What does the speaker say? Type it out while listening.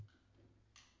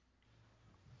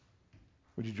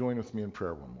Would you join with me in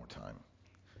prayer one more time?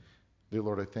 Dear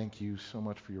Lord, I thank you so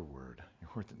much for your word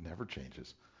that never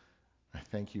changes. I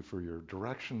thank you for your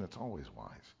direction that's always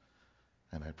wise.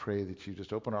 And I pray that you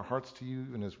just open our hearts to you,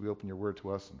 and as we open your word to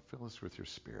us, and fill us with your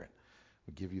spirit.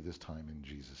 We give you this time in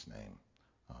Jesus' name.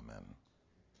 Amen.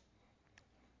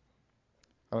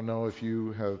 I don't know if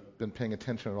you have been paying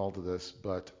attention at all to this,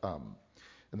 but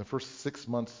in the first 6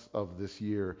 months of this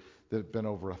year, there have been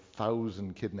over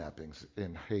 1,000 kidnappings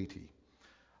in Haiti.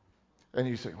 And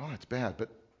you say, well, that's bad, but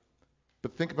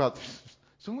think about this.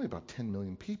 There's only about 10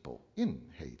 million people in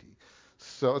Haiti.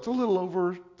 So it's a little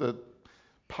over the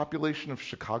population of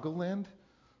Chicagoland.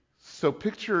 So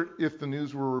picture if the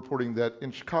news were reporting that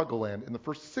in Chicagoland, in the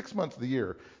first 6 months of the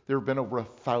year, there have been over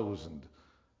 1,000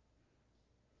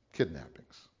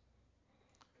 kidnappings.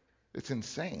 It's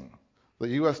insane. The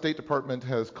U.S. State Department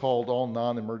has called all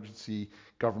non-emergency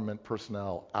government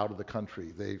personnel out of the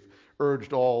country. They've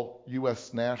urged all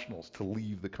U.S. nationals to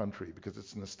leave the country because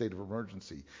it's in a state of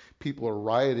emergency. People are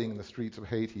rioting in the streets of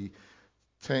Haiti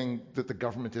saying that the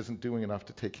government isn't doing enough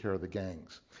to take care of the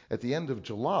gangs. At the end of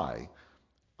July,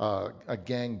 a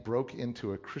gang broke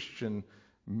into a Christian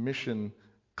mission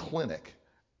clinic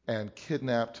and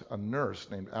kidnapped a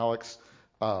nurse named Alex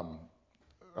Dorsonville.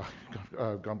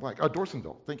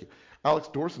 Thank you. Alex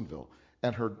Dorsonville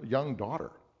and her young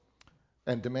daughter,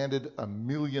 and demanded $1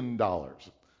 million.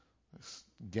 This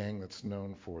gang that's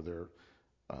known for their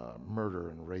murder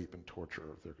and rape and torture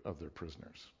of their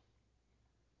prisoners.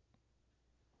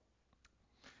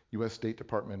 U.S. State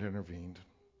Department intervened,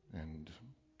 and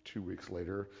 2 weeks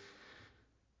later,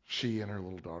 she and her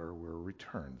little daughter were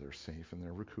returned. They're safe and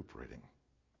they're recuperating.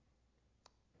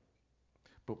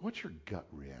 But what's your gut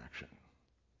reaction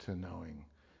to knowing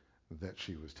that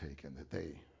she was taken, that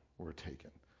they were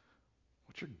taken?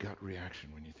 What's your gut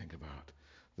reaction when you think about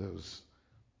those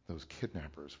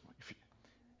kidnappers?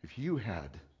 If you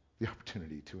had the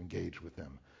opportunity to engage with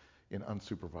them in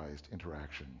unsupervised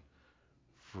interaction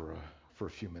for a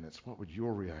few minutes, what would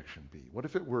your reaction be? What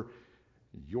if it were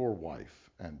your wife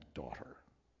and daughter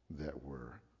that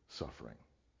were suffering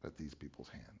at these people's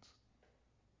hands?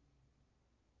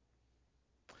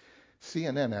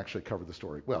 CNN actually covered the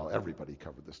story. Well, everybody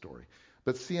covered the story.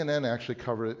 But CNN actually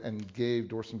covered it and gave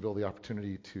Dorsonville the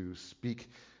opportunity to speak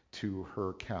to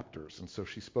her captors. And so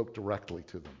she spoke directly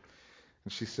to them.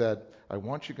 And she said, I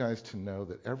want you guys to know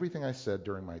that everything I said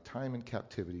during my time in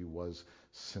captivity was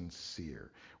sincere.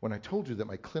 When I told you that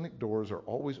my clinic doors are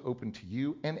always open to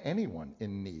you and anyone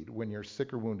in need when you're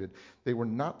sick or wounded, they were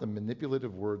not the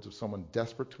manipulative words of someone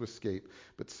desperate to escape,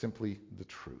 but simply the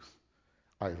truth.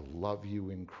 I love you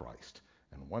in Christ,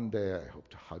 and one day I hope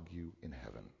to hug you in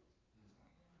heaven.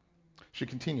 She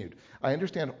continued, I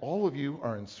understand all of you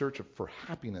are in search for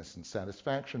happiness and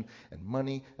satisfaction and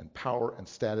money and power and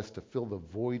status to fill the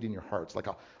void in your hearts, like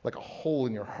a hole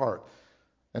in your heart,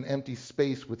 an empty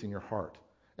space within your heart.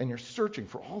 And you're searching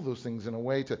for all those things in a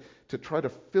way to try to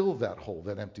fill that hole,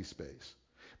 that empty space.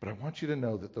 But I want you to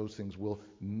know that those things will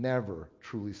never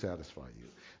truly satisfy you.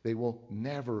 They will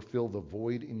never fill the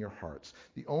void in your hearts.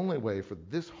 The only way for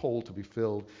this hole to be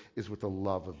filled is with the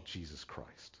love of Jesus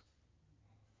Christ.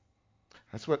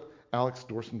 That's what Alex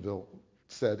Dorsonville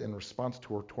said in response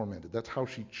to her tormented. That's how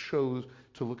she chose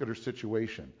to look at her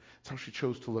situation. That's how she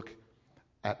chose to look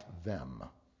at them.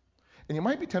 And you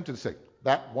might be tempted to say,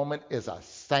 that woman is a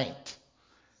saint.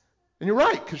 And you're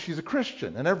right, because she's a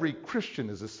Christian, and every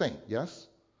Christian is a saint, yes?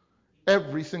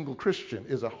 Every single Christian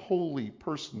is a holy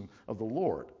person of the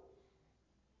Lord.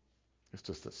 It's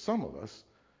just that some of us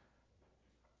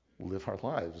live our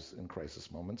lives in crisis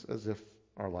moments as if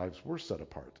our lives were set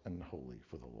apart and holy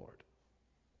for the Lord.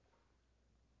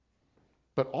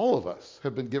 But all of us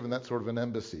have been given that sort of an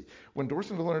embassy. When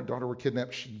Dorsonville and her daughter were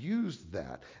kidnapped, she used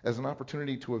that as an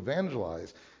opportunity to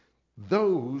evangelize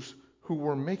those who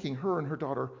were making her and her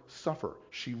daughter suffer.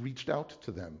 She reached out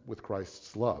to them with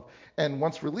Christ's love. And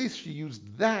once released, she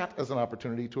used that as an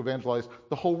opportunity to evangelize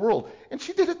the whole world. And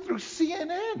she did it through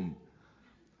CNN.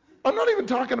 I'm not even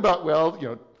talking about,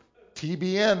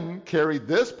 TBN carried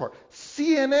this part.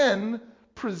 CNN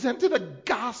presented a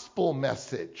gospel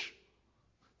message.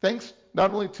 Thanks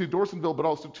not only to Dorsonville, but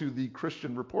also to the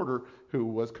Christian reporter who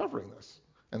was covering this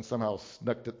and somehow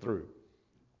snuck it through.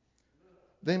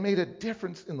 They made a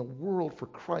difference in the world for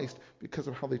Christ because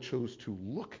of how they chose to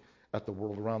look at the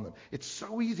world around them. It's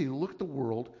so easy to look at the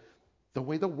world the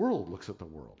way the world looks at the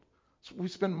world. So we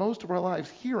spend most of our lives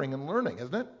hearing and learning,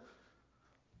 isn't it?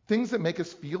 Things that make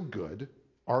us feel good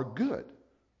are good.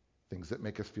 Things that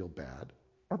make us feel bad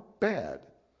are bad.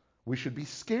 We should be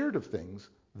scared of things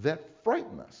that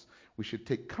frighten us. We should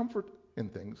take comfort in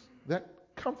things that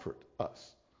comfort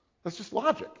us. That's just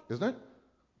logic, isn't it?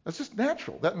 That's just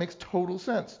natural. That makes total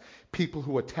sense. People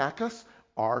who attack us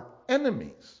are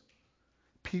enemies.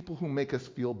 People who make us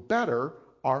feel better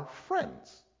are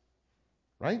friends,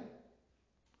 right?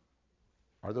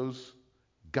 Are those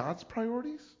God's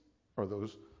priorities or are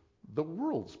those the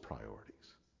world's priorities?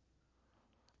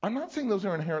 I'm not saying those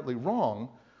are inherently wrong,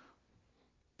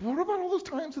 but what about all those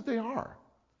times that they are?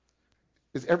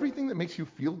 Is everything that makes you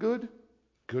feel good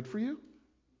good for you?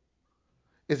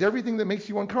 Is everything that makes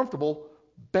you uncomfortable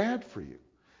bad for you?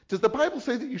 Does the Bible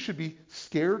say that you should be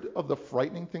scared of the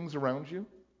frightening things around you?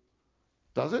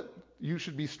 Does it? You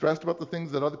should be stressed about the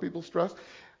things that other people stress?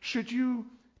 Should you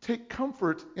take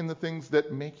comfort in the things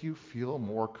that make you feel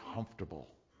more comfortable?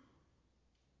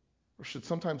 Or should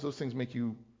sometimes those things make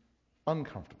you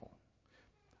uncomfortable?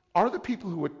 Are the people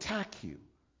who attack you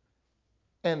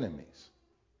enemies?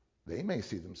 They may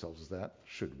see themselves as that.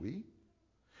 Should we?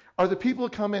 Are the people who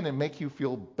come in and make you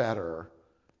feel better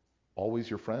always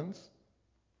your friends?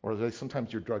 Or are they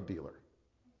sometimes your drug dealer?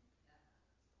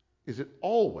 Is it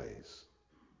always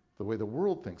the way the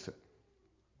world thinks it?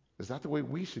 Is that the way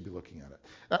we should be looking at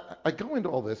it? I go into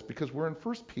all this because we're in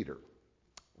 1 Peter.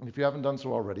 And if you haven't done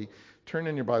so already, turn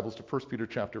in your Bibles to 1 Peter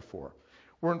chapter 4.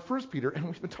 We're in 1 Peter, and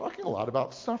we've been talking a lot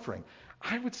about suffering.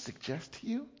 I would suggest to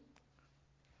you,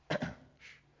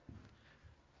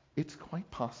 it's quite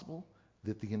possible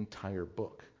that the entire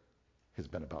book has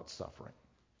been about suffering.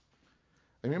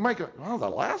 I mean, you might go, well, the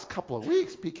last couple of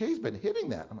weeks, PK's been hitting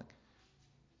that. I'm like,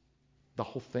 the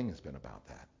whole thing has been about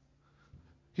that.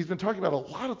 He's been talking about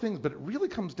a lot of things, but it really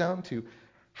comes down to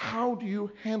how do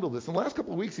you handle this? In the last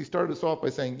couple of weeks, he started us off by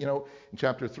saying, in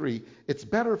chapter 3, it's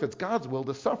better if it's God's will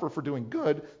to suffer for doing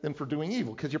good than for doing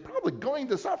evil, because you're probably going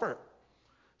to suffer.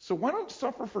 So why don't you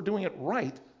suffer for doing it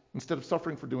right instead of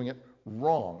suffering for doing it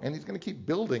wrong? And he's going to keep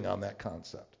building on that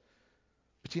concept.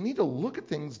 But you need to look at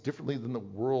things differently than the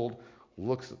world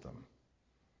looks at them.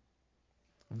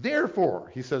 Therefore,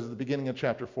 he says at the beginning of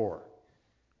chapter 4.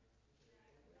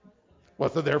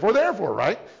 What's the therefore,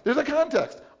 right? There's a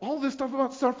context. All this stuff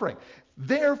about suffering.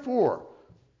 Therefore,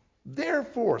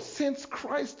 since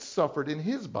Christ suffered in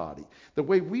his body, the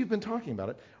way we've been talking about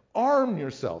it, arm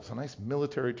yourselves, a nice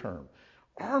military term,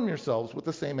 arm yourselves with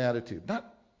the same attitude.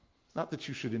 Not that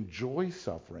you should enjoy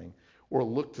suffering or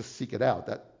look to seek it out.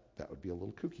 That would be a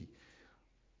little kooky.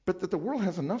 But that the world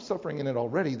has enough suffering in it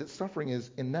already that suffering is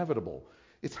inevitable.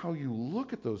 It's how you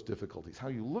look at those difficulties, how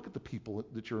you look at the people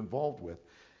that you're involved with.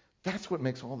 That's what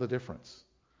makes all the difference.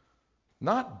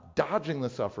 Not dodging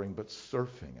the suffering, but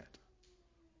surfing it.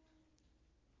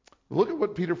 Look at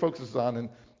what Peter focuses on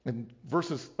in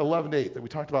verses 11 to 8 that we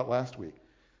talked about last week.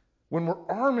 When we're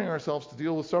arming ourselves to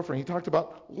deal with suffering, he talked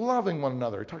about loving one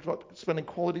another. He talked about spending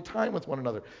quality time with one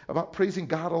another, about praising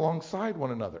God alongside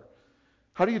one another.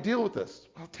 How do you deal with this?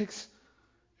 Well,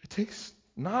 it takes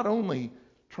not only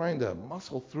trying to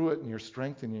muscle through it in your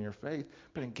strength and in your faith,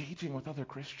 but engaging with other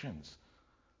Christians.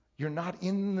 You're not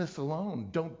in this alone.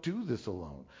 Don't do this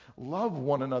alone. Love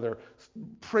one another.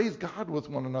 Praise God with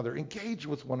one another. Engage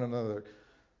with one another.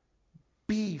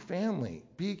 Be family.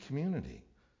 Be community.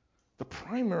 The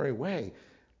primary way,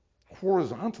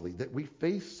 horizontally, that we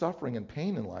face suffering and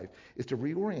pain in life is to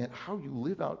reorient how you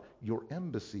live out your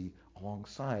embassy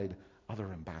alongside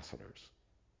other ambassadors.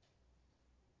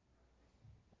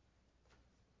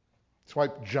 That's why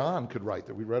John could write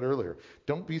that we read earlier.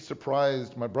 Don't be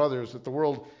surprised, my brothers, that the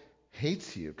world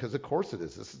hates you, because of course it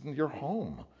is. This isn't your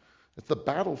home. It's the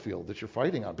battlefield that you're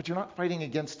fighting on. But you're not fighting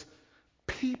against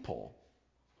people.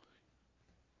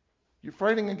 You're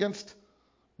fighting against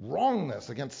wrongness,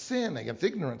 against sin, against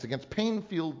ignorance, against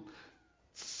pain-filled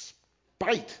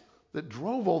spite that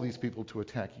drove all these people to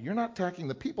attack you. You're not attacking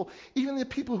the people, even the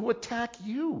people who attack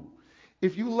you.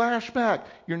 If you lash back,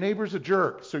 your neighbor's a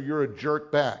jerk, so you're a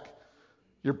jerk back.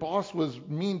 Your boss was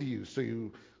mean to you, so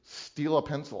you steal a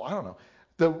pencil. I don't know.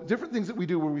 The different things that we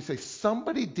do where we say,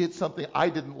 somebody did something I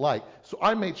didn't like, so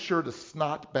I made sure to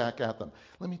snot back at them.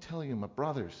 Let me tell you, my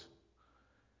brothers,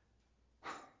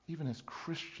 even as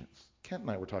Christians, Kent and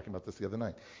I were talking about this the other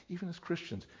night, even as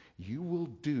Christians, you will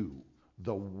do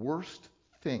the worst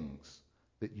things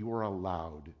that you are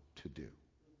allowed to do.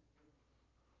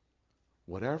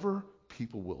 Whatever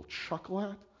people will chuckle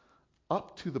at,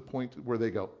 up to the point where they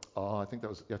go, oh, I think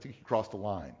he crossed the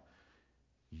line.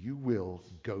 You will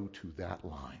go to that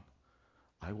line.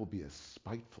 I will be as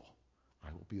spiteful.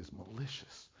 I will be as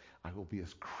malicious. I will be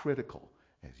as critical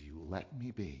as you let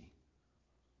me be.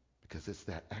 Because it's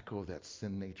that echo of that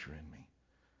sin nature in me.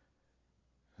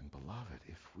 And beloved,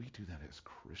 if we do that as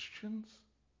Christians,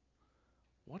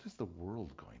 what is the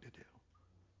world going to do?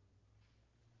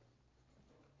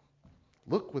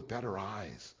 Look with better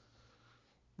eyes.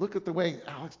 Look at the way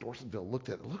Alex Dorsonville looked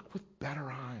at it. Look with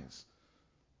better eyes.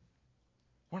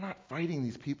 We're not fighting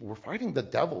these people. We're fighting the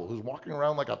devil who's walking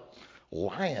around like a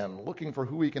lion looking for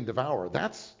who he can devour.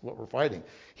 That's what we're fighting.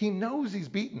 He knows he's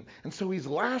beaten, and so he's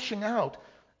lashing out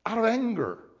of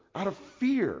anger, out of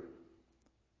fear.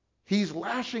 He's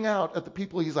lashing out at the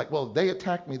people. He's like, well, they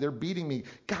attacked me. They're beating me.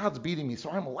 God's beating me, so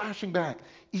I'm lashing back.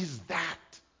 Is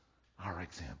that our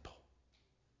example?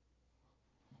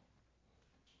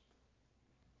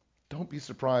 Don't be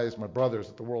surprised, my brothers,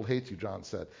 that the world hates you, John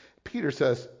said. Peter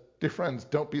says, dear friends,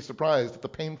 don't be surprised at the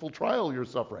painful trial you're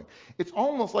suffering. It's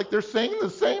almost like they're saying the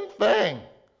same thing.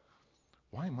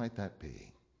 Why might that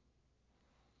be?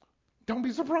 Don't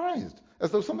be surprised,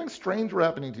 as though something strange were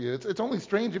happening to you. It's only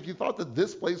strange if you thought that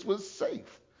this place was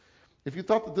safe, if you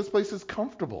thought that this place is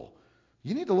comfortable.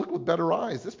 You need to look with better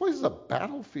eyes. This place is a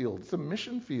battlefield. It's a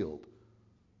mission field.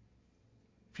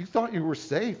 If you thought you were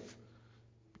safe,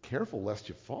 be careful lest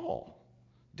you fall.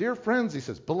 Dear friends, he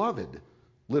says, beloved,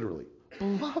 literally,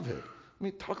 beloved. I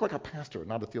mean, talk like a pastor,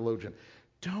 not a theologian.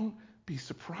 Don't be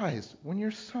surprised when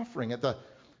you're suffering at the,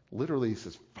 literally, he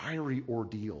says, fiery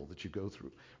ordeal that you go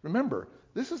through. Remember,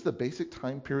 this is the basic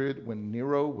time period when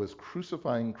Nero was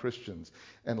crucifying Christians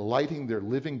and lighting their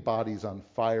living bodies on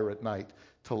fire at night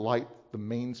to light the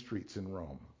main streets in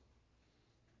Rome.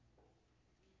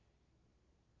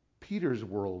 Peter's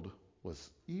world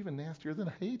was even nastier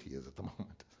than Haiti is at the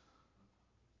moment.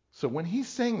 So when he's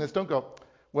saying this, don't go,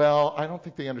 well, I don't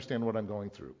think they understand what I'm going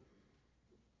through.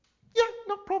 Yeah,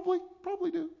 no, probably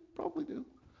do.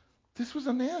 This was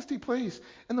a nasty place,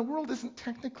 and the world isn't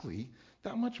technically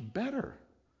that much better.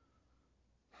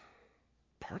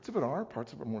 Parts of it are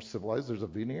more civilized. There's a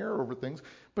veneer over things,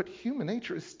 but human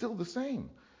nature is still the same.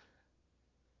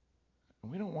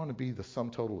 And we don't want to be the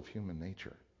sum total of human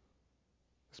nature.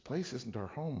 This place isn't our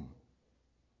home.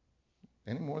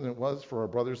 Any more than it was for our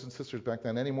brothers and sisters back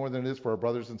then, any more than it is for our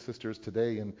brothers and sisters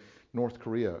today in North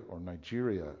Korea or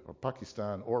Nigeria or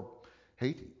Pakistan or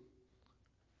Haiti.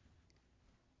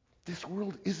 This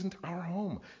world isn't our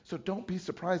home. So don't be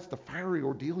surprised at the fiery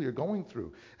ordeal you're going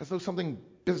through, as though something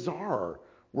bizarre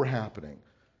were happening.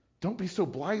 Don't be so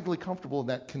blithely comfortable in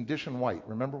that condition white.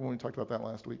 Remember when we talked about that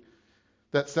last week?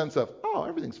 That sense of, oh,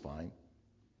 everything's fine.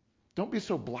 Don't be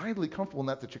so blithely comfortable in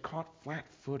that you're caught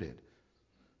flat-footed.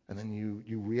 And then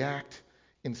you react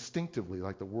instinctively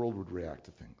like the world would react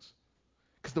to things.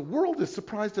 Because the world is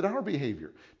surprised at our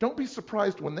behavior. Don't be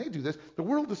surprised when they do this. The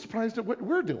world is surprised at what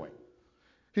we're doing.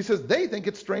 He says they think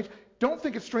it's strange. Don't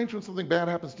think it's strange when something bad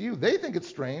happens to you. They think it's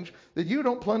strange that you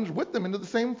don't plunge with them into the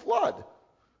same flood.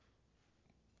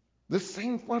 The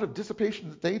same flood of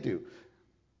dissipation that they do.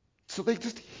 So they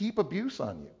just heap abuse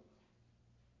on you.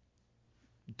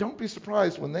 Don't be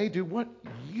surprised when they do what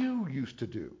you used to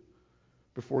do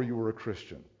before you were a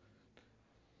Christian.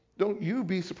 Don't you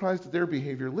be surprised at their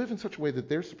behavior. Live in such a way that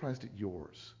they're surprised at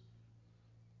yours.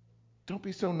 Don't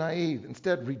be so naive.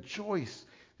 Instead, rejoice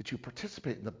that you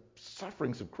participate in the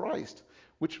sufferings of Christ,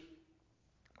 which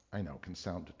I know can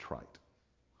sound trite.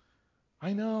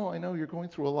 I know you're going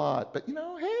through a lot, but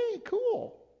hey,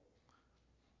 cool.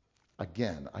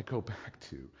 Again, I go back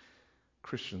to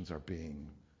Christians are being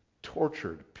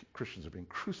tortured. Christians are being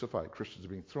crucified. Christians are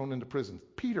being thrown into prison.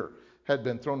 Peter had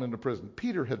been thrown into prison.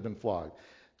 Peter had been flogged.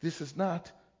 This is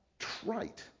not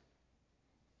trite.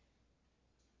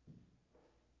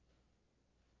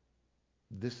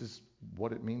 This is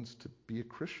what it means to be a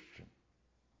Christian.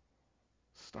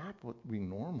 Stop what we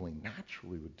normally,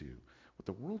 naturally would do, what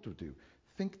the world would do.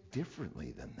 Think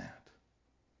differently than that.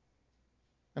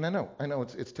 And I know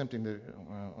it's tempting to,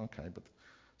 well, okay, but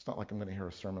it's not like I'm going to hear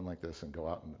a sermon like this and go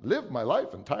out and live my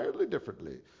life entirely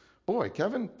differently. Boy,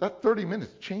 Kevin, that 30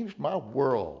 minutes changed my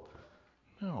world.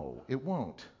 No, it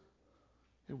won't.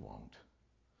 It won't.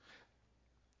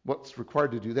 What's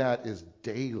required to do that is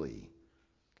daily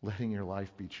letting your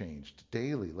life be changed,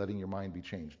 daily letting your mind be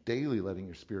changed, daily letting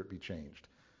your spirit be changed.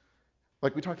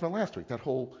 Like we talked about last week, that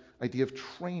whole idea of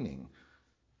training.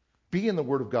 Be in the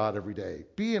Word of God every day.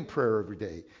 Be in prayer every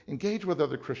day. Engage with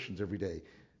other Christians every day.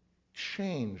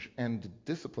 Change and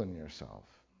discipline yourself.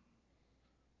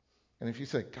 And if you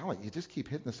say, golly, you just keep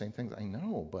hitting the same things. I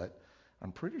know, but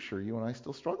I'm pretty sure you and I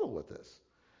still struggle with this.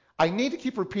 I need to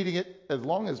keep repeating it as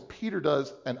long as Peter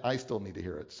does, and I still need to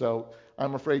hear it. So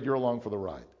I'm afraid you're along for the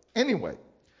ride. Anyway,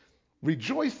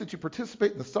 rejoice that you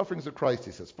participate in the sufferings of Christ,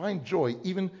 he says. Find joy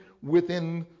even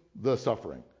within the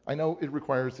suffering. I know it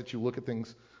requires that you look at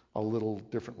things a little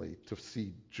differently to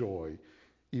see joy,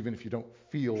 even if you don't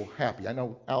feel happy. I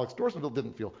know Alex Dorsonville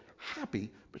didn't feel happy,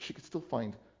 but she could still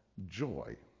find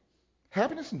joy.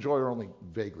 Happiness and joy are only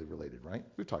vaguely related, right?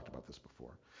 We've talked about this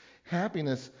before.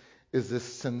 Happiness is this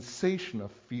sensation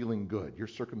of feeling good. Your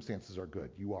circumstances are good.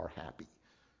 You are happy.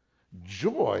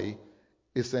 Joy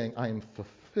is saying, I am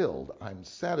fulfilled. I'm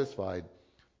satisfied,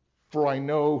 for I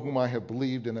know whom I have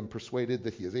believed and am persuaded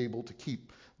that he is able to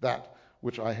keep that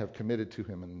which I have committed to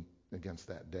him against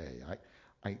that day.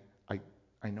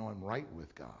 I know I'm right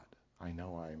with God. I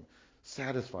know I'm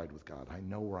satisfied with God. I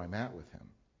know where I'm at with him.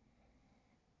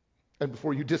 And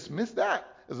before you dismiss that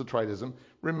as a triedism,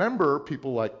 remember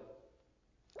people like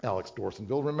Alex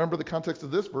Dorsonville. Remember the context of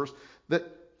this verse,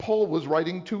 that Paul was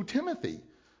writing to Timothy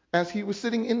as he was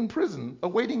sitting in prison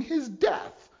awaiting his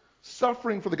death,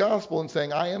 suffering for the gospel and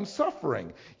saying, I am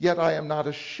suffering, yet I am not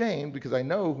ashamed, because I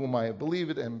know whom I have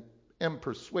believed and am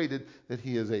persuaded that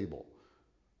he is able.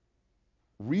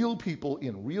 Real people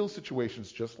in real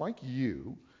situations, just like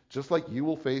you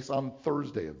will face on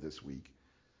Thursday of this week.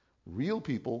 Real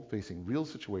people facing real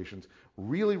situations,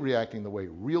 really reacting the way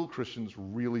real Christians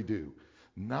really do.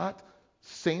 Not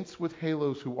saints with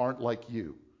halos who aren't like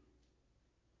you.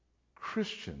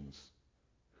 Christians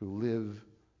who live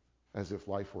as if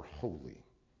life were holy.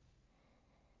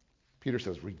 Peter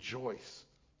says, rejoice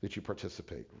that you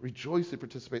participate. Rejoice to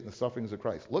participate in the sufferings of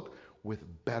Christ. Look with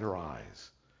better eyes,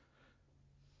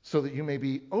 so that you may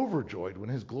be overjoyed when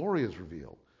his glory is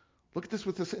revealed. Look at this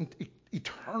with this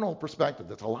eternal perspective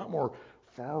that's a lot more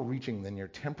far-reaching than your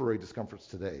temporary discomforts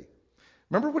today.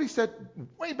 Remember what he said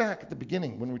way back at the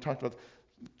beginning when we talked about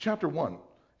chapter 1.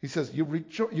 He says, you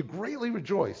greatly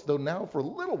rejoice, though now for a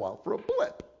little while, for a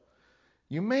blip,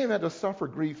 you may have had to suffer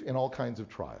grief in all kinds of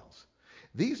trials.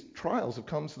 These trials have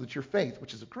come so that your faith,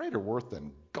 which is of greater worth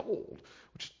than gold,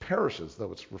 which perishes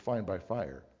though it's refined by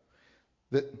fire,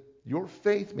 that your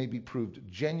faith may be proved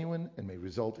genuine and may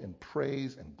result in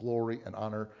praise and glory and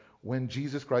honor when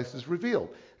Jesus Christ is revealed.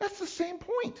 That's the same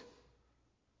point.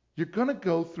 You're going to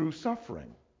go through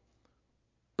suffering.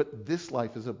 But this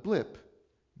life is a blip.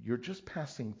 You're just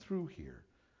passing through here.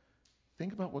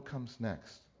 Think about what comes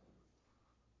next.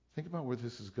 Think about where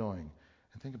this is going.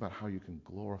 And think about how you can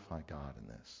glorify God in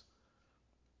this.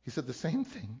 He said the same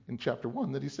thing in chapter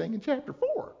 1 that he's saying in chapter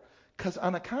 4. Because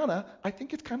on account, I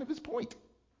think it's kind of his point.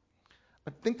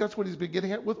 I think that's what he's been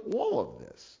getting at with all of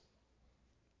this.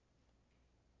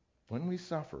 When we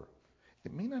suffer,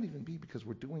 it may not even be because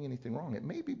we're doing anything wrong. It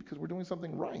may be because we're doing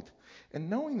something right. And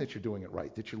knowing that you're doing it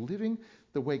right, that you're living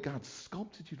the way God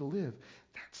sculpted you to live,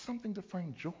 that's something to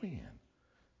find joy in.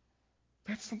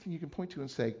 That's something you can point to and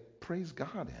say, praise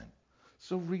God in.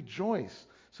 So rejoice,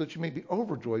 so that you may be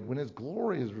overjoyed when his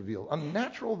glory is revealed.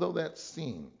 Unnatural though that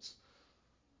seems.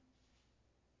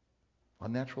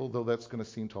 Unnatural though that's going to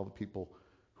seem to all the people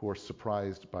who are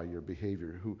surprised by your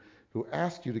behavior, who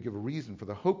ask you to give a reason for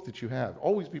the hope that you have.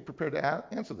 Always be prepared to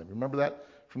answer them. Remember that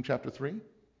from chapter 3?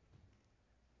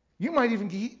 You might even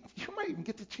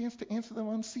get the chance to answer them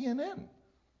on CNN.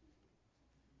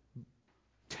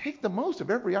 Take the most of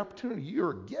every opportunity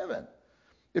you're given.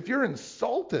 If you're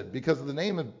insulted because of the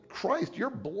name of Christ,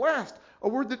 you're blessed. A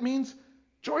word that means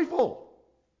joyful.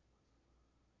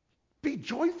 Be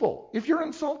joyful. If you're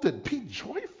insulted, be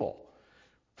joyful.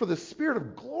 For the Spirit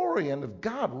of glory and of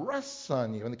God rests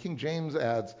on you. And the King James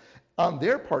adds, on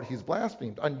their part he's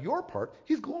blasphemed. On your part,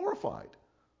 he's glorified.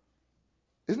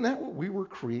 Isn't that what we were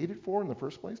created for in the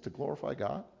first place? To glorify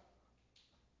God?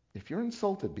 If you're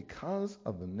insulted because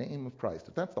of the name of Christ,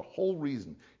 if that's the whole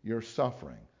reason you're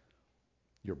suffering,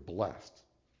 you're blessed.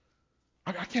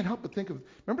 I can't help but think of,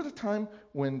 remember the time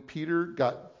when Peter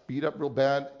got beat up real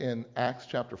bad in Acts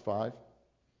chapter 5?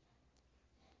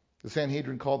 The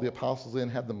Sanhedrin called the apostles in,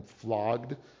 had them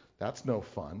flogged. That's no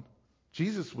fun.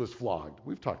 Jesus was flogged.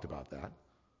 We've talked about that.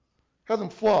 Had them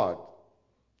flogged,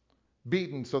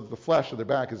 beaten so that the flesh of their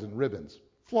back is in ribbons.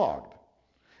 Flogged.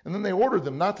 And then they ordered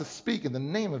them not to speak in the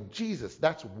name of Jesus.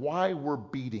 That's why we're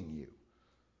beating you.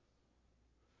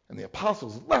 And the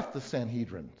apostles left the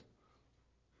Sanhedrin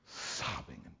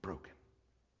sobbing and broken.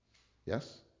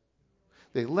 Yes?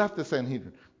 They left the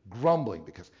Sanhedrin grumbling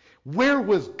because where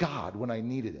was God when I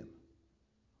needed him?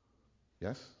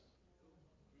 Yes?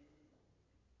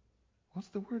 What's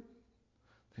the word?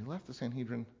 They left the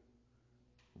Sanhedrin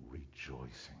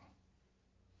rejoicing.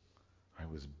 I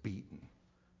was beaten.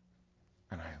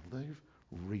 And I live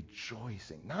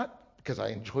rejoicing. Not because I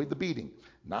enjoyed the beating.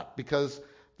 Not because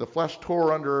the flesh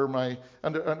tore under my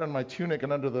tunic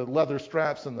and under the leather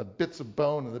straps and the bits of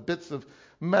bone and the bits of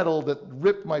metal that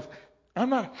ripped my... I'm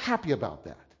not happy about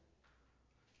that.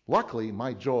 Luckily,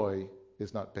 my joy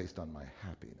is not based on my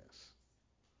happiness.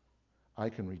 I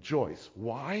can rejoice.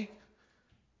 Why?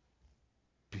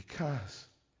 Because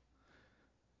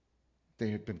they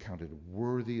had been counted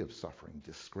worthy of suffering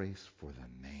disgrace for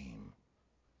the name.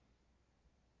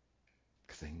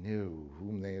 Because they knew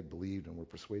whom they had believed and were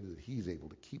persuaded that he's able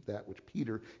to keep that which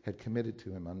Peter had committed to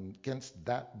him against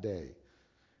that day.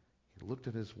 He looked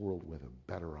at his world with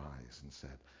a better eyes and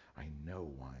said, I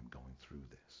know why I'm going through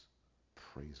this.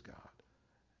 Praise God.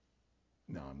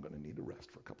 Now I'm going to need to rest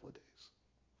for a couple of days.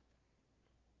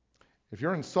 If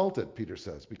you're insulted, Peter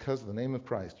says, because of the name of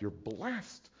Christ, you're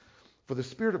blessed, for the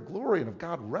Spirit of glory and of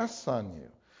God rests on you.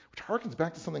 Which harkens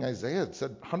back to something Isaiah had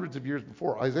said hundreds of years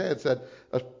before. Isaiah had said,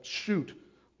 a shoot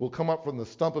will come up from the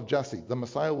stump of Jesse. The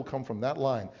Messiah will come from that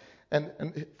line.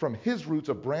 And from his roots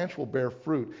a branch will bear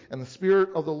fruit. And the Spirit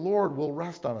of the Lord will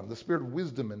rest on him. The Spirit of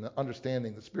wisdom and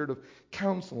understanding. The Spirit of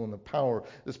counsel and of power.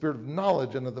 The Spirit of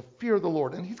knowledge and of the fear of the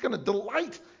Lord. And he's going to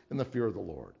delight in the fear of the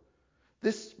Lord.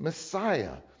 This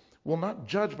Messiah will not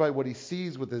judge by what he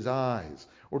sees with his eyes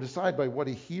or decide by what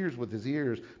he hears with his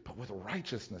ears, but with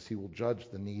righteousness he will judge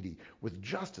the needy. With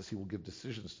justice he will give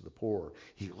decisions to the poor.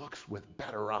 He looks with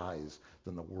better eyes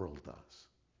than the world does.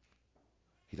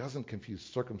 He doesn't confuse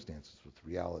circumstances with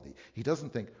reality. He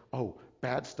doesn't think, oh,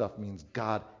 bad stuff means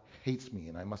God hates me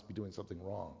and I must be doing something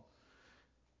wrong.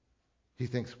 He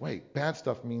thinks, wait, bad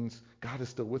stuff means God is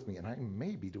still with me and I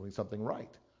may be doing something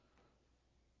right.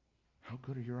 How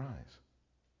good are your eyes?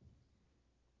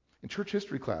 In church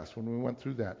history class, when we went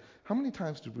through that, how many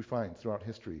times did we find throughout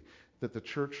history that the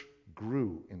church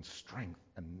grew in strength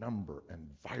and number and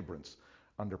vibrance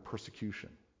under persecution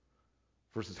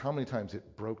versus how many times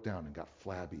it broke down and got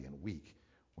flabby and weak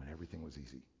when everything was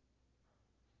easy?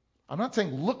 I'm not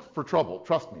saying look for trouble.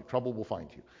 Trust me, trouble will find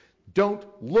you. Don't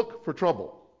look for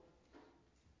trouble.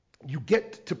 You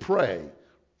get to pray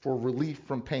for relief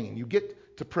from pain. You get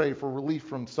to pray for relief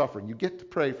from suffering. You get to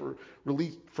pray for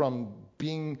relief from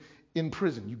being in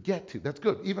prison. You get to. That's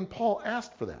good. Even Paul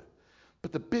asked for that.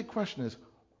 But the big question is,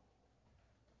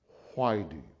 why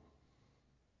do you?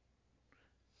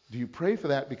 Do you pray for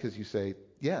that because you say,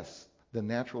 yes, the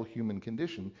natural human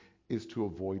condition is to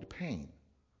avoid pain.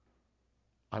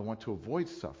 I want to avoid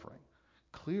suffering.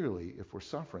 Clearly, if we're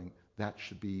suffering, that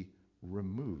should be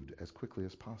removed as quickly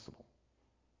as possible.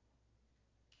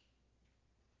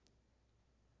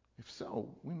 If so,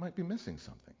 we might be missing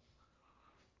something.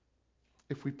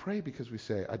 If we pray because we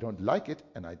say, I don't like it,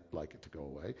 and I'd like it to go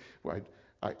away, or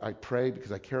I pray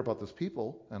because I care about those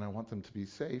people, and I want them to be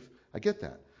safe, I get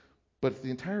that. But if the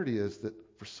entirety is that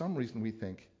for some reason we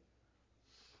think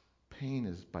pain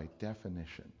is by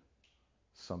definition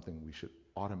something we should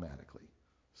automatically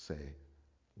say,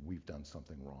 we've done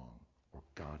something wrong, or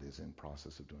God is in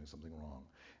process of doing something wrong,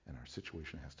 and our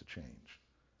situation has to change,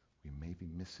 we may be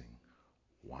missing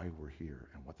why we're here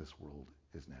and what this world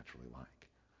is naturally like.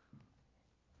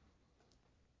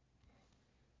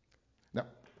 Now,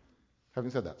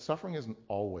 having said that, suffering isn't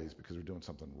always because we're doing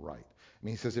something right. I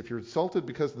mean, he says if you're insulted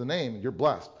because of the name, you're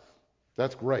blessed.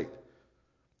 That's great.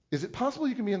 Is it possible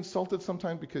you can be insulted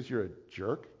sometimes because you're a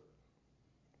jerk?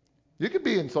 You could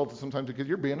be insulted sometimes because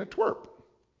you're being a twerp.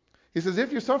 He says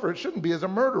if you suffer, it shouldn't be as a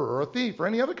murderer or a thief or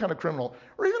any other kind of criminal,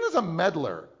 or even as a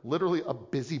meddler, literally a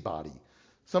busybody.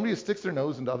 Somebody who sticks their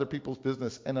nose into other people's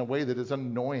business in a way that is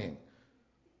annoying.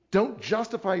 Don't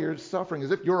justify your suffering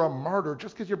as if you're a martyr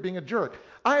just because you're being a jerk.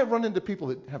 I have run into people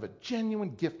that have a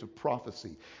genuine gift of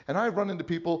prophecy. And I've run into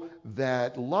people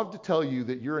that love to tell you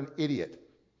that you're an idiot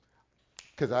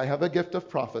because I have a gift of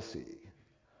prophecy.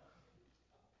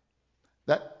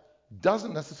 That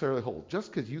doesn't necessarily hold.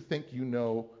 Just because you think you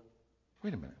know,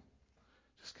 wait a minute,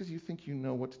 just because you think you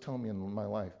know what to tell me in my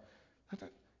life,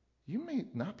 you may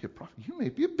not be a prophet. You may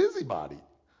be a busybody.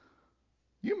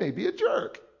 You may be a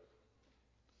jerk.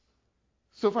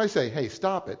 So if I say, hey,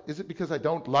 stop it, is it because I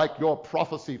don't like your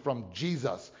prophecy from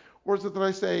Jesus? Or is it that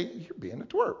I say, you're being a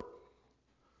twerp?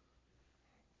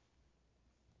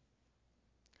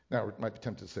 Now, we might be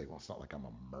tempted to say, well, it's not like I'm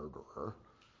a murderer.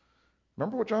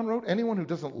 Remember what John wrote? Anyone who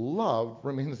doesn't love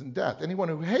remains in death. Anyone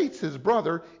who hates his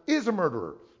brother is a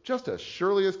murderer, just as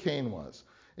surely as Cain was.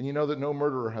 And you know that no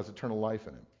murderer has eternal life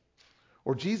in him.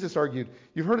 Or Jesus argued,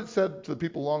 you've heard it said to the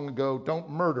people long ago, don't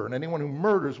murder, and anyone who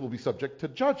murders will be subject to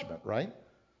judgment, right?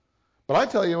 But I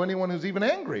tell you, anyone who's even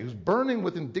angry, who's burning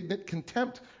with indignant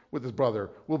contempt with his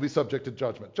brother, will be subject to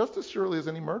judgment, just as surely as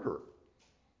any murderer.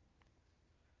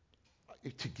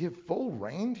 To give full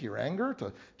rein to your anger,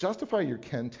 to justify your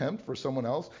contempt for someone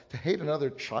else, to hate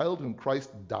another child whom Christ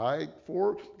died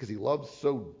for because he loves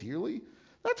so dearly,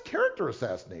 that's character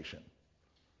assassination.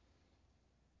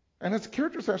 And it's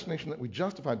character assassination that we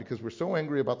justify because we're so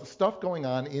angry about the stuff going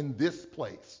on in this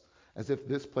place, as if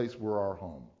this place were our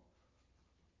home.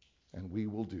 And we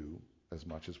will do as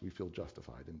much as we feel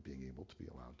justified in being able to be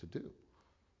allowed to do.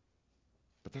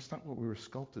 But that's not what we were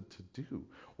sculpted to do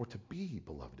or to be,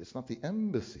 beloved. It's not the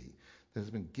embassy that has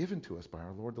been given to us by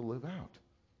our Lord to live out.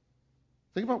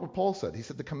 Think about what Paul said. He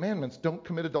said the commandments, don't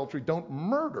commit adultery, don't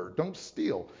murder, don't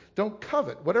steal, don't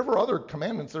covet, whatever other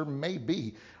commandments there may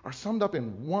be, are summed up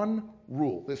in one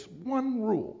rule. This one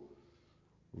rule.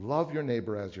 Love your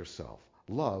neighbor as yourself.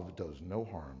 Love does no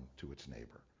harm to its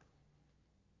neighbor.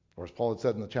 Or as Paul had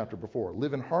said in the chapter before,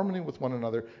 live in harmony with one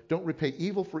another. Don't repay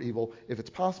evil for evil. If it's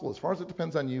possible, as far as it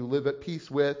depends on you, live at peace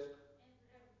with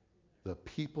the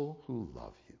people who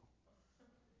love you.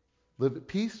 Live at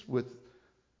peace with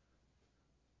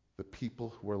the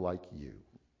people who are like you.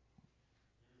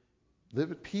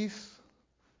 Live at peace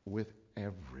with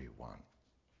everyone.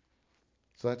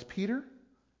 So that's Peter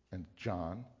and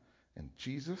John and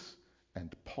Jesus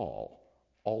and Paul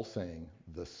all saying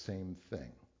the same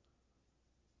thing.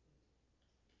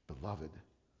 Beloved,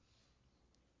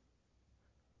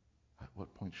 at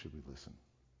what point should we listen?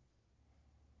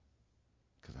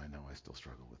 Because I know I still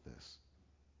struggle with this.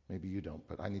 Maybe you don't,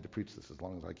 but I need to preach this as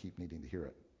long as I keep needing to hear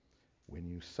it. When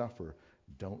you suffer,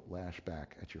 don't lash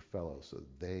back at your fellows so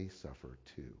they suffer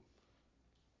too.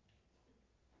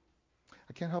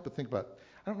 I can't help but think about,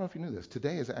 I don't know if you knew this,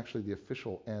 today is actually the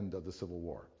official end of the Civil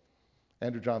War.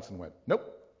 Andrew Johnson went,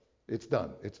 nope, it's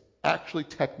done. It's actually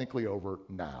technically over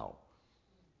now.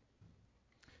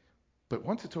 But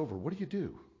once it's over, what do you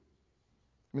do?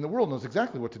 I mean, the world knows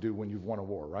exactly what to do when you've won a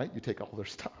war, right? You take all their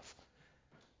stuff.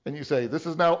 And you say, this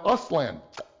is now us land.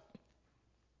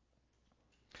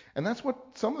 And that's what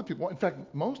some of the people, in fact,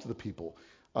 most of the people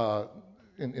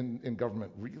in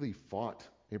government really fought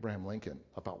Abraham Lincoln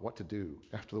about what to do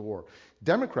after the war.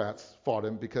 Democrats fought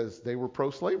him because they were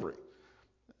pro-slavery.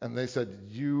 And they said,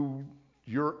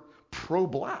 you're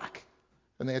pro-black.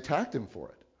 And they attacked him for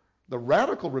it. The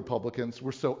radical Republicans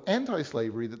were so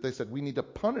anti-slavery that they said, we need to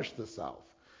punish the South.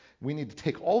 We need to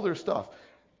take all their stuff.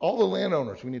 All the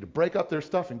landowners, we need to break up their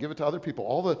stuff and give it to other people.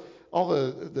 All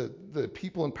the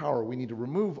people in power, we need to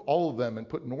remove all of them and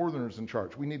put Northerners in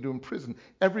charge. We need to imprison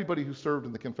everybody who served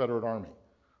in the Confederate Army.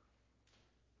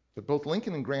 But both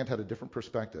Lincoln and Grant had a different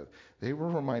perspective. They were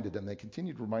reminded, and they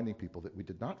continued reminding people, that we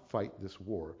did not fight this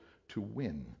war to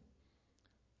win.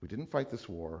 We didn't fight this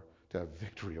war to have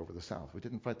victory over the South. We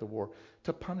didn't fight the war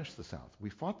to punish the South. We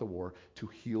fought the war to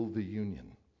heal the Union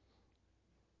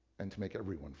and to make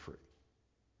everyone free.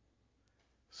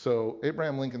 So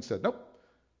Abraham Lincoln said, nope,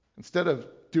 instead of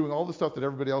doing all the stuff that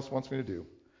everybody else wants me to do,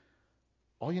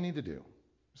 all you need to do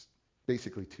is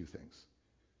basically two things.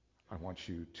 I want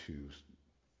you to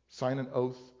sign an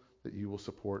oath that you will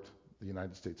support the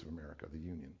United States of America, the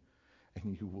Union,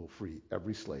 and you will free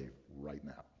every slave right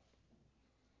now.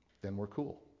 Then we're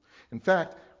cool. In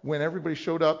fact, when everybody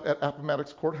showed up at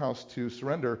Appomattox Courthouse to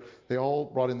surrender, they all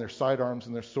brought in their sidearms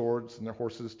and their swords and their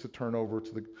horses to turn over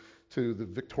to the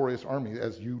victorious army,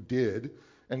 as you did,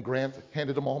 and Grant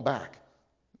handed them all back.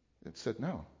 It said,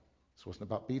 no, this wasn't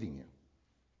about beating you.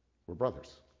 We're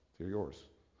brothers. They're yours.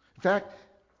 In fact,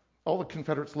 all the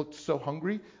Confederates looked so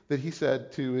hungry that he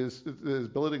said to his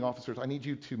billeting officers, I need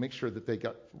you to make sure that they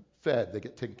get fed, they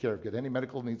get taken care of, get any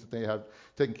medical needs that they have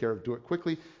taken care of, do it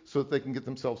quickly so that they can get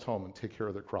themselves home and take care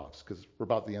of their crops, because we're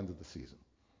about the end of the season.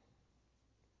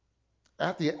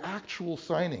 At the actual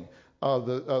signing of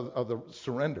the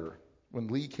surrender, when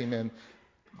Lee came in,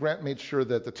 Grant made sure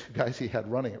that the two guys he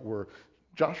had running it were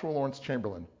Joshua Lawrence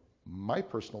Chamberlain, my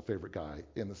personal favorite guy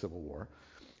in the Civil War,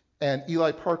 and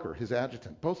Eli Parker, his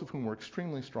adjutant, both of whom were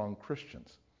extremely strong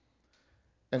Christians.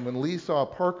 And when Lee saw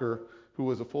Parker, who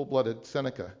was a full-blooded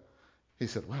Seneca, he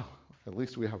said, well, at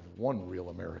least we have one real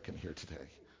American here today.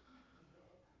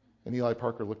 And Eli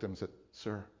Parker looked at him and said,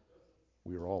 sir,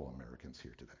 we are all Americans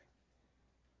here today.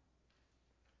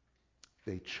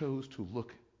 They chose to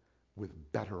look with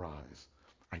better eyes.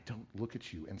 I don't look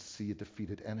at you and see a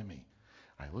defeated enemy.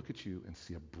 I look at you and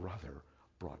see a brother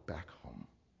brought back home.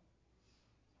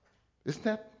 Isn't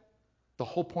that the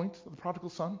whole point of the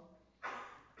prodigal son?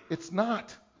 It's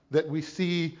not that we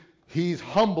see he's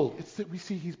humbled. It's that we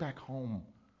see he's back home.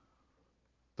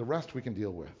 The rest we can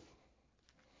deal with.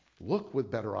 Look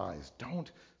with better eyes.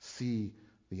 Don't see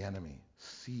the enemy.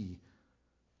 See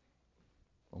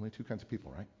only two kinds of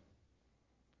people, right?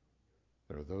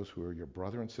 There are those who are your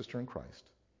brother and sister in Christ,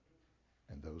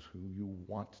 and those who you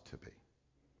want to be.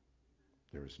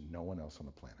 There is no one else on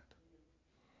the planet.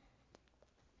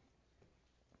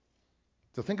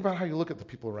 So think about how you look at the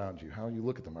people around you, how you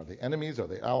look at them. Are they enemies? Are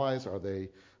they allies? Are they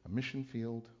a mission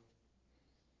field?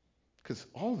 Because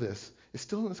all this is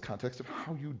still in this context of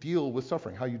how you deal with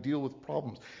suffering, how you deal with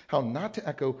problems, how not to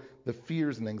echo the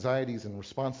fears and anxieties and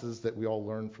responses that we all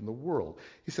learn from the world.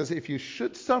 He says, if you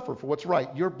should suffer for what's right,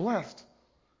 you're blessed.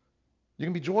 You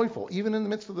can be joyful even in the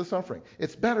midst of the suffering.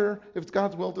 It's better if it's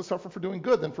God's will to suffer for doing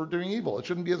good than for doing evil. It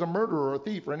shouldn't be as a murderer or a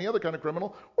thief or any other kind of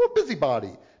criminal or a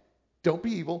busybody. Don't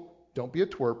be evil. Don't be a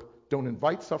twerp. Don't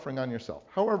invite suffering on yourself.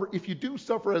 However, if you do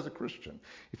suffer as a Christian,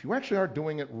 if you actually are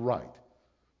doing it right,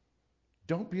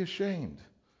 don't be ashamed.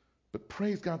 But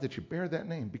praise God that you bear that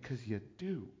name, because you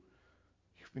do.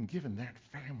 You've been given that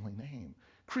family name.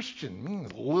 Christian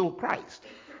means little Christ.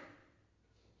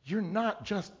 You're not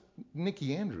just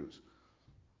Nicky Andrews.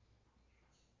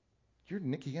 You're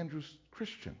Nicky Andrews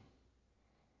Christian.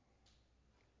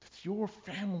 That's your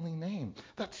family name.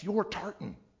 That's your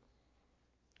tartan.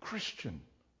 Christian.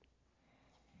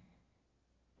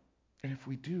 And if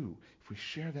we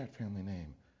share that family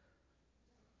name,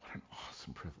 what an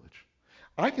awesome privilege.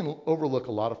 I can overlook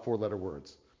a lot of four-letter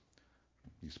words.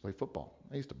 I used to play football.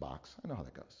 I used to box. I know how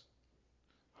that goes.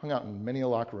 Hung out in many a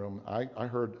locker room. I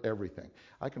heard everything.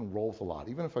 I can roll with a lot.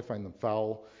 Even if I find them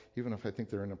foul, even if I think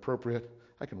they're inappropriate,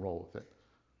 I can roll with it.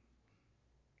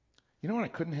 You know what I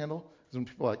couldn't handle? Is when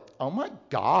people are like, oh my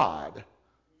God,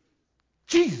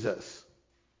 Jesus.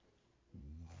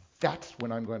 That's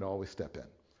when I'm going to always step in.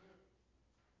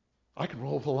 I can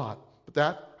roll with a lot. But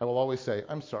that, I will always say,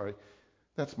 I'm sorry,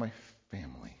 that's my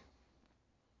family.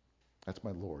 That's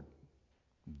my Lord.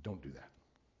 Don't do that.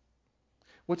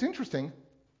 What's interesting,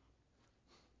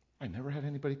 I never had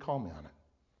anybody call me on it.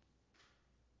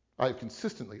 I've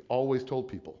consistently always told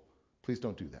people, please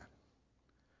don't do that.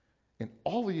 In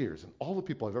all the years and all the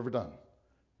people I've ever done,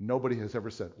 nobody has ever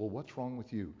said, well, what's wrong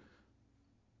with you?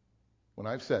 When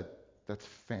I've said, that's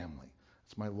family,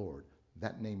 that's my Lord,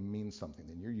 that name means something,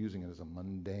 then you're using it as a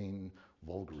mundane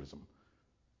vulgarism.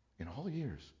 In all the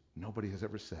years, nobody has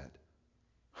ever said,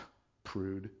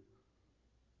 prude.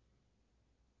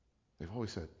 They've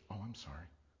always said, oh, I'm sorry.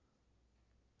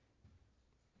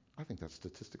 I think that's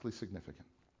statistically significant.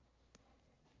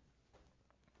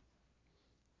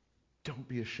 Don't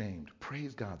be ashamed.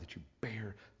 Praise God that you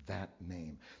bear that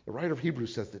name. The writer of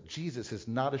Hebrews says that Jesus is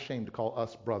not ashamed to call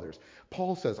us brothers.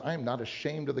 Paul says, I am not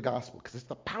ashamed of the gospel because it's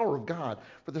the power of God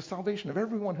for the salvation of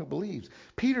everyone who believes.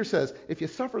 Peter says, if you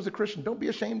suffer as a Christian, don't be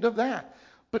ashamed of that.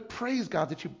 But praise God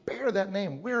that you bear that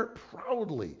name. Wear it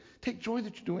proudly. Take joy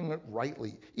that you're doing it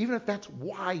rightly, even if that's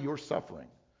why you're suffering.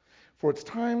 For it's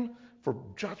time for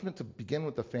judgment to begin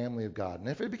with the family of God. And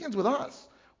if it begins with us,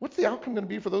 what's the outcome going to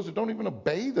be for those who don't even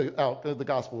obey the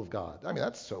gospel of God? I mean,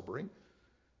 that's sobering.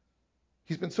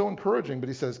 He's been so encouraging, but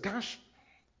he says, gosh,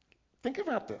 think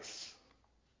about this.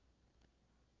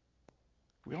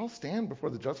 We all stand before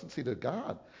the judgment seat of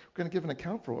God. We're going to give an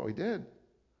account for what we did.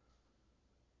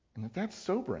 And if that's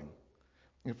sobering,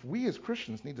 if we as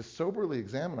Christians need to soberly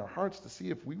examine our hearts to see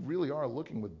if we really are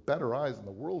looking with better eyes than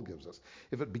the world gives us,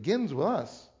 if it begins with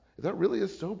us, if that really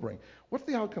is sobering, what's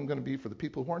the outcome going to be for the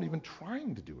people who aren't even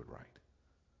trying to do it right?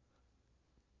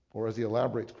 Or as he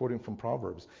elaborates, quoting from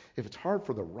Proverbs, if it's hard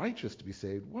for the righteous to be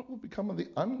saved, what will become of the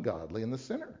ungodly and the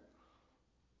sinner?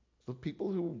 The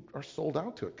people who are sold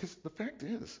out to it. Because the fact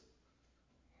is,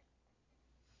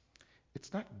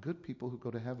 it's not good people who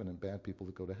go to heaven and bad people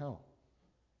who go to hell.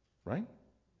 Right?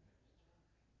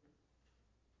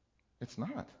 It's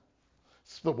not.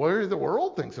 It's the way the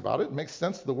world thinks about it. It makes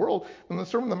sense to the world. In the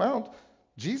Sermon on the Mount,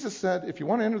 Jesus said, if you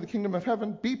want to enter the kingdom of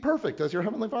heaven, be perfect as your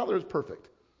heavenly Father is perfect.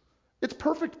 It's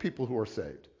perfect people who are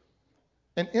saved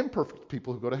and imperfect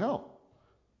people who go to hell.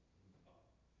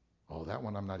 Oh, that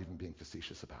one I'm not even being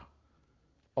facetious about.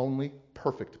 Only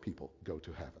perfect people go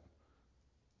to heaven.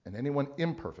 And anyone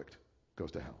imperfect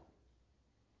goes to hell.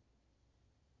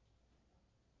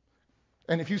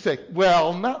 And if you say,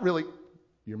 well, not really,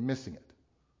 you're missing it.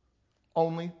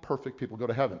 Only perfect people go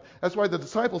to heaven. That's why the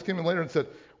disciples came in later and said,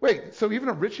 wait, so even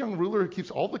a rich young ruler who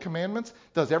keeps all the commandments,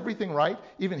 does everything right,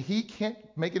 even he can't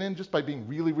make it in just by being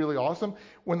really, really awesome?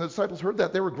 When the disciples heard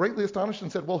that, they were greatly astonished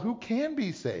and said, well, who can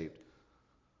be saved?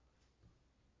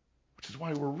 Which is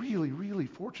why we're really, really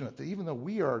fortunate that even though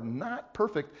we are not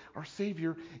perfect, our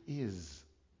Savior is.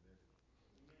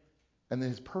 And that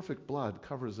his perfect blood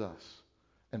covers us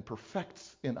and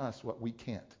perfects in us what we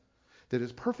can't. That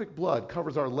his perfect blood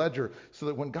covers our ledger so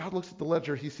that when God looks at the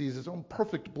ledger, he sees his own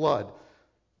perfect blood,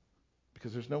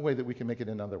 because there's no way that we can make it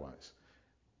in otherwise.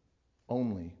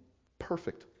 Only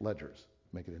perfect ledgers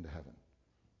make it into heaven,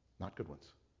 not good ones.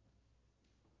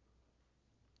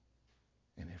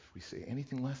 And if we say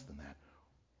anything less than that,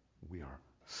 we are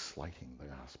slighting the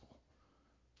gospel,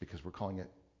 because we're calling it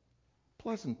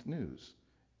pleasant news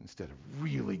instead of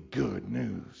really good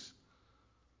news.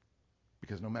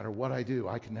 Because no matter what I do,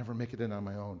 I can never make it in on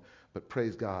my own. But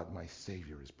praise God, my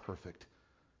Savior is perfect.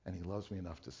 And he loves me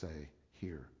enough to say,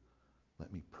 here,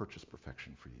 let me purchase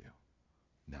perfection for you.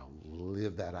 Now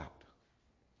live that out.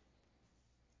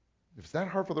 If it's that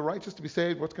hard for the righteous to be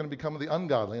saved, what's going to become of the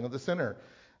ungodly and of the sinner?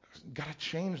 You've got to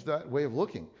change that way of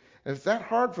looking. And if it's that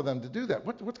hard for them to do that,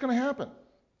 what's going to happen?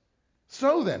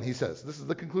 So then, he says, this is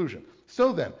the conclusion.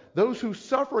 So then, those who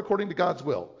suffer according to God's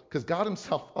will, because God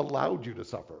himself allowed you to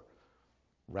suffer,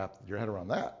 wrap your head around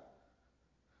that.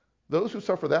 Those who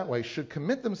suffer that way should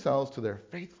commit themselves to their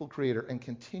faithful Creator and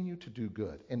continue to do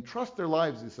good. Entrust their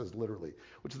lives, he says literally,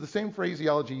 which is the same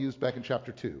phraseology used back in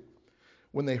chapter 2.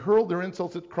 When they hurled their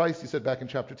insults at Christ, he said back in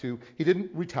chapter 2, he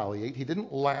didn't retaliate, he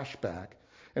didn't lash back.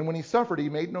 And when he suffered, he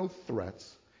made no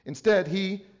threats. Instead,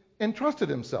 he entrusted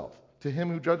himself to him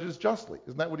who judges justly.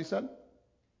 Isn't that what he said?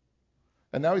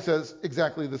 And now he says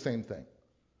exactly the same thing.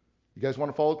 You guys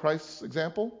want to follow Christ's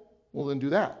example? Well, then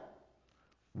do that.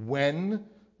 When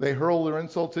they hurl their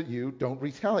insults at you, don't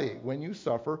retaliate. When you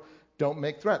suffer, don't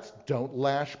make threats. Don't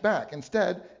lash back.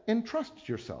 Instead, entrust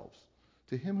yourselves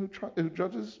to him who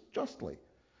judges justly.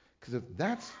 Because if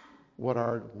that's what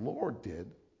our Lord did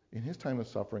in his time of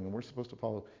suffering, and we're supposed to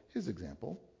follow his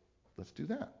example, let's do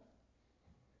that.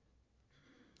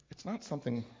 It's not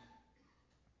something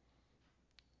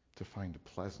to find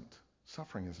pleasant.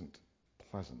 Suffering isn't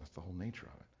pleasant. That's the whole nature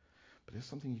of it. But it's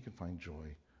something you can find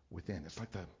joy within. It's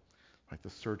like the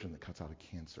surgeon that cuts out a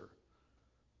cancer.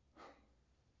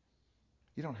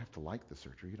 You don't have to like the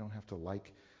surgery. You don't have to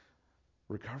like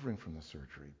recovering from the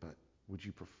surgery. But would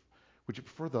you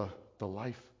prefer the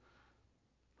life-hurting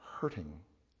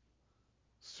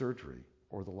surgery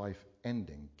or the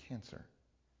life-ending cancer?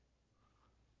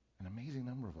 An amazing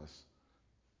number of us,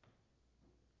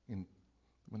 when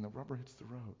the rubber hits the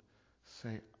road,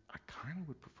 say, I kind of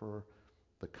would prefer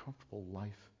the comfortable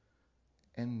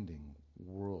life-ending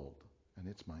world and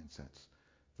its mindsets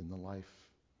than the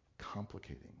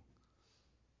life-complicating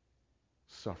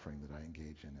suffering that I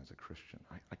engage in as a Christian.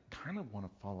 I kind of want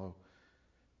to follow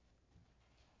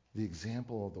the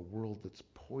example of the world that's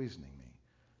poisoning me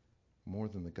more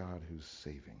than the God who's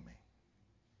saving me.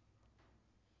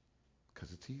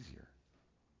 Because it's easier.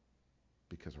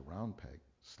 Because a round peg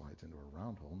slides into a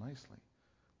round hole nicely,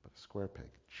 but a square peg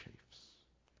chafes.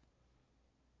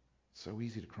 So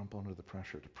easy to crumple under the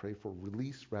pressure, to pray for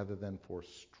release rather than for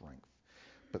strength.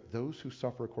 But those who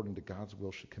suffer according to God's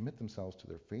will should commit themselves to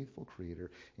their faithful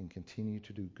Creator and continue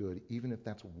to do good, even if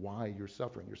that's why you're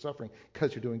suffering. You're suffering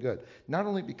because you're doing good. Not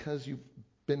only because you've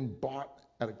been bought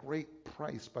at a great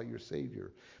price by your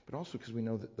Savior, but also because we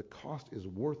know that the cost is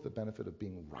worth the benefit of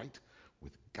being right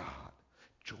with God.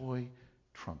 Joy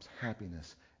trumps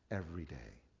happiness every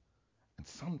day. And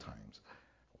sometimes,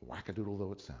 wackadoodle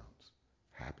though it sounds,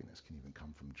 happiness can even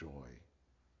come from joy,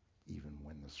 even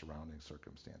when the surrounding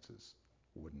circumstances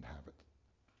wouldn't have it.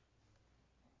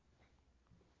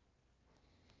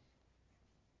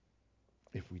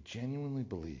 If we genuinely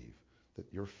believe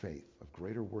that your faith of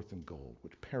greater worth than gold,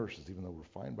 which perishes even though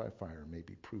refined by fire, may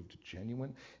be proved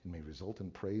genuine and may result in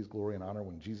praise, glory, and honor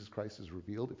when Jesus Christ is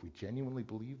revealed, if we genuinely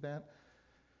believe that,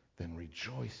 then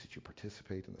rejoice that you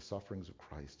participate in the sufferings of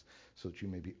Christ so that you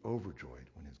may be overjoyed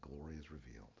when his glory is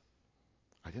revealed.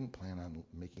 I didn't plan on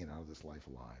making it out of this life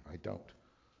alive. I don't.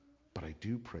 But I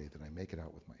do pray that I make it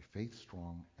out with my faith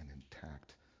strong and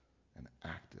intact and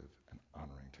active and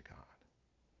honoring to God.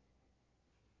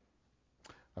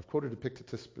 I've quoted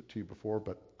Epictetus to you before,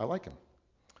 but I like him.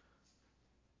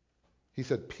 He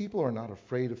said, people are not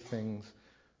afraid of things,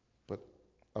 but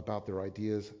about their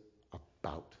ideas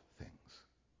about things.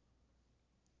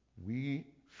 We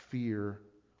fear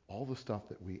all the stuff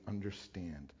that we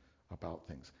understand about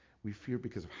things. We fear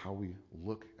because of how we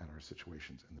look at our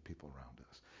situations and the people around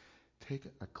us. Take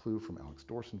a clue from Alex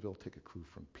Dorsonville. Take a clue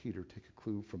from Peter. Take a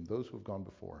clue from those who have gone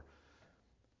before.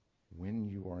 When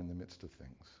you are in the midst of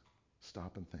things,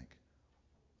 stop and think,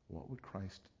 what would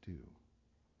Christ do?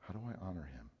 How do I honor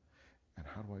him? And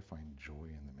how do I find joy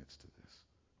in the midst of this?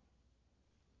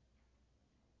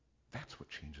 That's what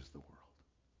changes the world.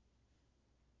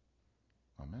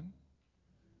 Amen?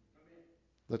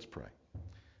 Let's pray.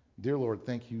 Dear Lord,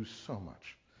 thank you so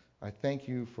much. I thank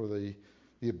you for the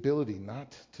ability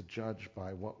not to judge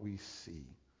by what we see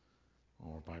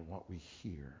or by what we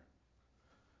hear,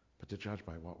 but to judge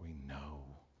by what we know.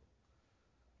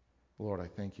 Lord, I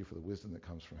thank you for the wisdom that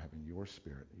comes from having your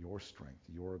spirit, your strength,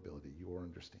 your ability, your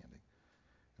understanding.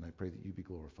 And I pray that you be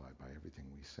glorified by everything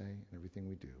we say and everything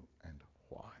we do and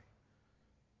why.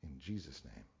 In Jesus'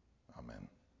 name, amen.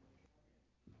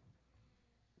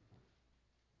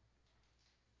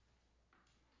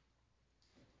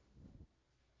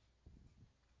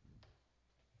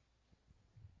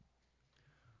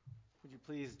 Would you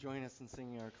please join us in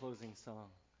singing our closing song?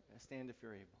 Stand if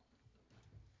you're able.